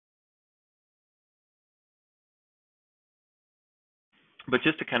But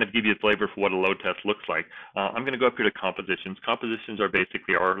just to kind of give you a flavor for what a load test looks like, I'm going to go up here to compositions. Compositions are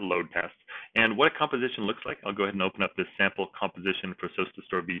basically our load tests. And what a composition looks like, I'll go ahead and open up this sample composition for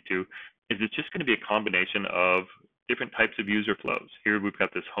SostaStore v2, is it's just going to be a combination of different types of user flows. Here we've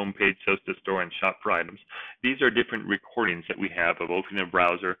got this homepage, SostaStore, and shop for items. These are different recordings that we have of opening a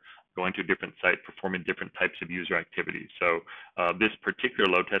browser, going to a different site, performing different types of user activities. So this particular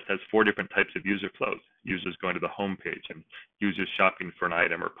load test has 4 different types of user flows. Users going to the home page, and users shopping for an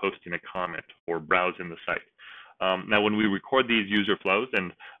item, or posting a comment, or browsing the site. Now, when we record these user flows,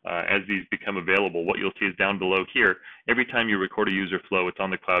 and as these become available, what you'll see is down below here, every time you record a user flow, it's on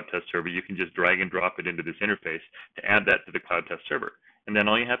the CloudTest server. You can just drag and drop it into this interface to add that to the CloudTest server. And then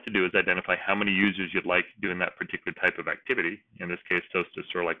all you have to do is identify how many users you'd like doing that particular type of activity. In this case,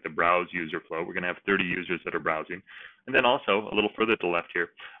 SostaStore, like the browse user flow. We're going to have 30 users that are browsing. And then also, a little further to the left here,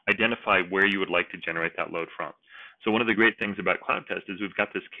 identify where you would like to generate that load from. So one of the great things about CloudTest is we've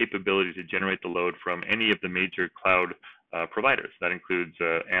got this capability to generate the load from any of the major cloud providers. That includes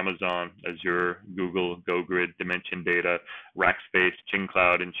Amazon, Azure, Google, GoGrid, Dimension Data, Rackspace,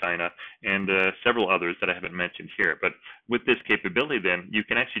 QingCloud in China, and several others that I haven't mentioned here. But with this capability, then, you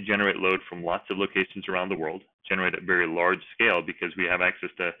can actually generate load from lots of locations around the world, generate at very large scale because we have access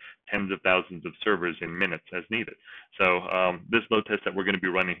to tens of thousands of servers in minutes as needed. So this load test that we're going to be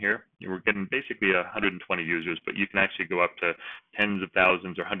running here, we're getting basically 120 users, but you can actually go up to tens of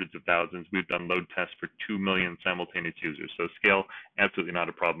thousands or hundreds of thousands. We've done load tests for 2 million simultaneous users. So scale, absolutely not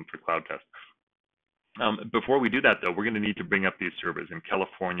a problem for CloudTest. Before we do that, though, we're going to need to bring up these servers in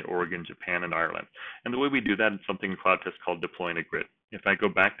California, Oregon, Japan, and Ireland. And the way we do that is something in CloudTest called deploying a grid. If I go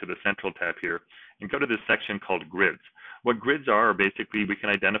back to the central tab here and go to this section called grids, what grids are basically we can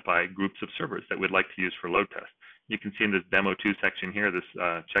identify groups of servers that we'd like to use for load test. You can see in this demo 2 section here, this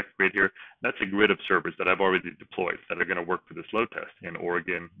checked grid here, that's a grid of servers that I've already deployed that are going to work for this load test in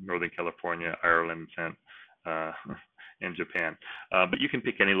Oregon, Northern California, Ireland, and Japan. But you can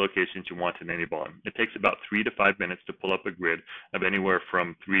pick any locations you want in any volume. It takes about 3 to 5 minutes to pull up a grid of anywhere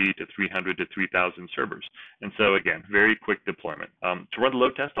from 3 to 300 to 3,000 servers. And so again, very quick deployment. To run the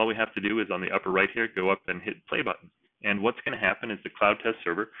load test, all we have to do is on the upper right here, go up and hit play button. And what's going to happen is the CloudTest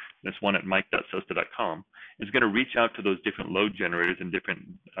server, this one at mike.sosta.com, is going to reach out to those different load generators in different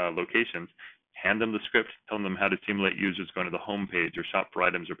locations, hand them the script, telling them how to simulate users going to the home page or shop for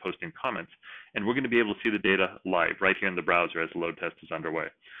items or posting comments. And we're going to be able to see the data live right here in the browser as the load test is underway.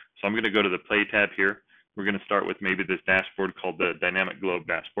 So I'm going to go to the Play tab here. We're going to start with maybe this dashboard called the Dynamic Globe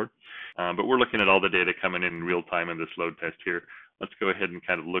dashboard. But we're looking at all the data coming in real time in this load test here. Let's go ahead and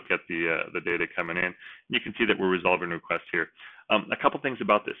kind of look at the data coming in. You can see that we're resolving requests here. A couple things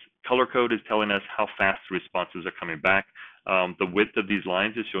about this. Color code is telling us how fast the responses are coming back. The width of these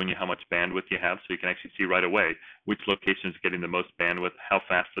lines is showing you how much bandwidth you have, so you can actually see right away which location is getting the most bandwidth, how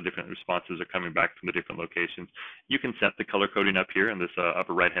fast the different responses are coming back from the different locations. You can set the color coding up here in this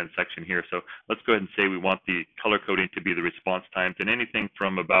upper right-hand section here. So let's go ahead and say we want the color coding to be the response times, and anything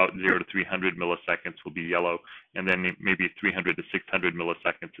from about 0 to 300 milliseconds will be yellow, and then maybe 300 to 600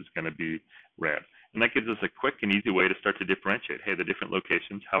 milliseconds is going to be red. And that gives us a quick and easy way to start to differentiate, hey, the different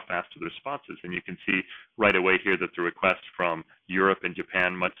locations, how fast are the responses? And you can see right away here that the requests from Europe and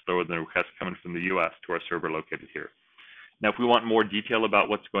Japan much slower than the requests coming from the US to our server located here. Now, if we want more detail about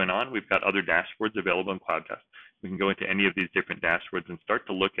what's going on, we've got other dashboards available in CloudTest. We can go into any of these different dashboards and start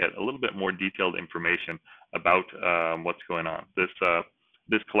to look at a little bit more detailed information about what's going on.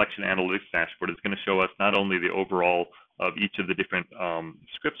 This collection analytics dashboard is going to show us not only the overall of each of the different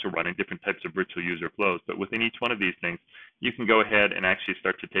scripts we're running, different types of virtual user flows, but within each one of these things, you can go ahead and actually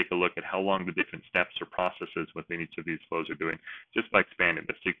start to take a look at how long the different steps or processes within each of these flows are doing, just by expanding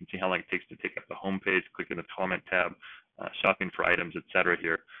this. So you can see how long it takes to take up the home page, clicking the comment tab, shopping for items, etc.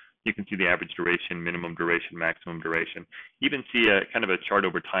 here. You can see the average duration, minimum duration, maximum duration. Even see a kind of a chart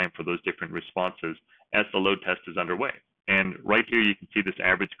over time for those different responses as the load test is underway. And right here, you can see this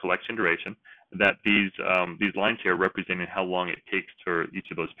average collection duration, that these lines here representing how long it takes for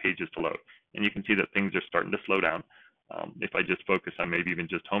each of those pages to load. And you can see that things are starting to slow down. If I just focus on maybe even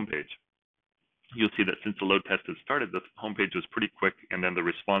just homepage, you'll see that since the load test has started, the homepage was pretty quick, and then the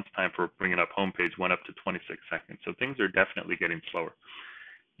response time for bringing up homepage went up to 26 seconds. So things are definitely getting slower.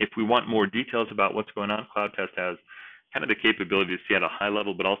 If we want more details about what's going on, CloudTest has kind of the capability to see at a high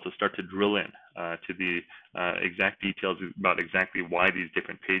level, but also start to drill in to the exact details about exactly why these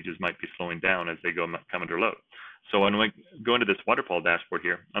different pages might be slowing down as they come under load. So when we go into this waterfall dashboard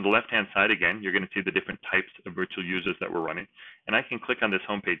here, on the left-hand side again, you're going to see the different types of virtual users that we're running. And I can click on this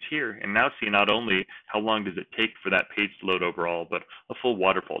home page here and now see not only how long does it take for that page to load overall, but a full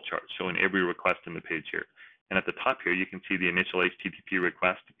waterfall chart showing every request in the page here. And at the top here, you can see the initial HTTP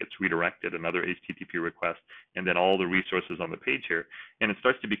request gets redirected, another HTTP request, and then all the resources on the page here. And it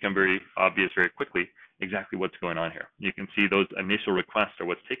starts to become very obvious very quickly exactly what's going on here. You can see those initial requests are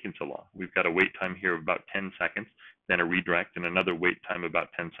what's taking so long. We've got a wait time here of about 10 seconds, then a redirect, and another wait time of about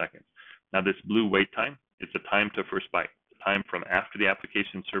 10 seconds. Now this blue wait time is the time to first byte, the time from after the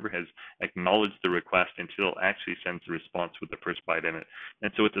application server has acknowledged the request until it actually sends the response with the first byte in it.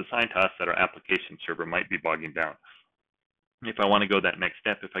 And so it's a sign to us that our application server might be bogging down. If I want to go that next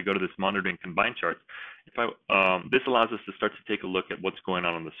step, if I go to this monitoring combined chart, this allows us to start to take a look at what's going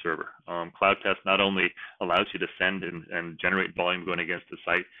on the server. CloudTest not only allows you to send and generate volume going against the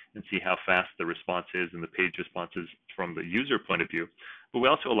site and see how fast the response is and the page responses from the user point of view, but we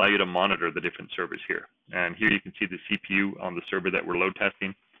also allow you to monitor the different servers here. And here you can see the CPU on the server that we're load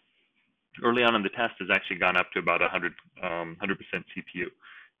testing. Early on in the test has actually gone up to about 100% CPU.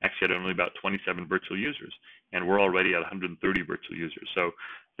 Actually at only about 27 virtual users, and we're already at 130 virtual users. So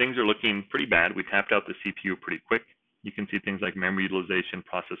things are looking pretty bad. We tapped out the CPU pretty quick. You can see things like memory utilization,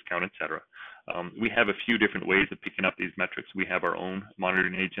 process count, etc. We have a few different ways of picking up these metrics. We have our own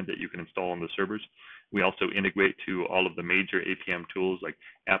monitoring agent that you can install on the servers. We also integrate to all of the major APM tools like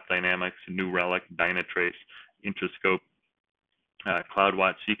AppDynamics, New Relic, Dynatrace, Introscope,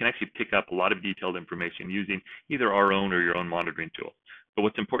 CloudWatch. So you can actually pick up a lot of detailed information using either our own or your own monitoring tool. But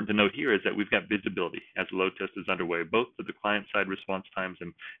what's important to note here is that we've got visibility as the load test is underway, both to the client-side response times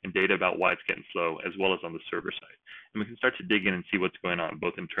and data about why it's getting slow, as well as on the server side. And we can start to dig in and see what's going on,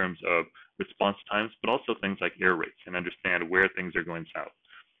 both in terms of response times, but also things like error rates, and understand where things are going south.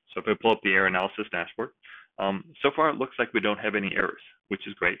 So if I pull up the error analysis dashboard, so far it looks like we don't have any errors, which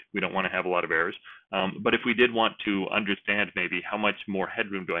is great. We don't want to have a lot of errors. But if we did want to understand maybe how much more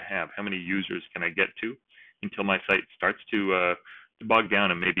headroom do I have, how many users can I get to until my site starts to bog down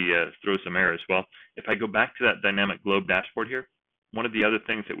and maybe throw some errors. Well, if I go back to that dynamic globe dashboard here, one of the other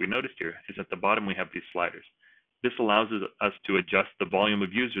things that we noticed here is at the bottom we have these sliders. This allows us to adjust the volume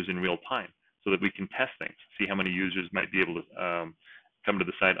of users in real time so that we can test things, see how many users might be able to come to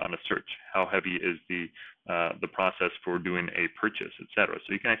the site on a search, how heavy is the process for doing a purchase, etc.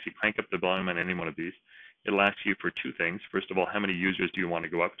 So you can actually crank up the volume on any one of these. It'll ask you for two things. First of all, how many users do you want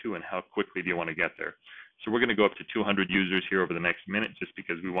to go up to, and how quickly do you want to get there? So we're going to go up to 200 users here over the next minute, just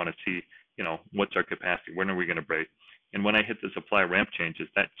because we want to see, what's our capacity, when are we going to break? And when I hit this apply ramp changes,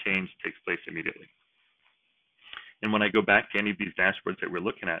 that change takes place immediately. And when I go back to any of these dashboards that we're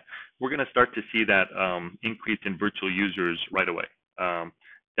looking at, we're going to start to see that increase in virtual users right away.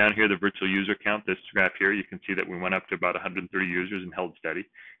 Down here, the virtual user count, this graph here, you can see that we went up to about 130 users and held steady.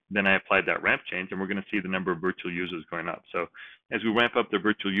 Then I applied that ramp change, and we're going to see the number of virtual users going up. So as we ramp up the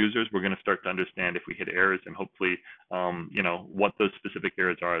virtual users, we're going to start to understand if we hit errors, and hopefully, what those specific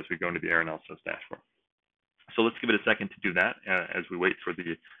errors are as we go into the error analysis dashboard. So let's give it a second to do that as we wait for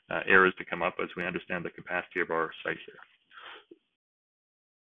the errors to come up as we understand the capacity of our site here.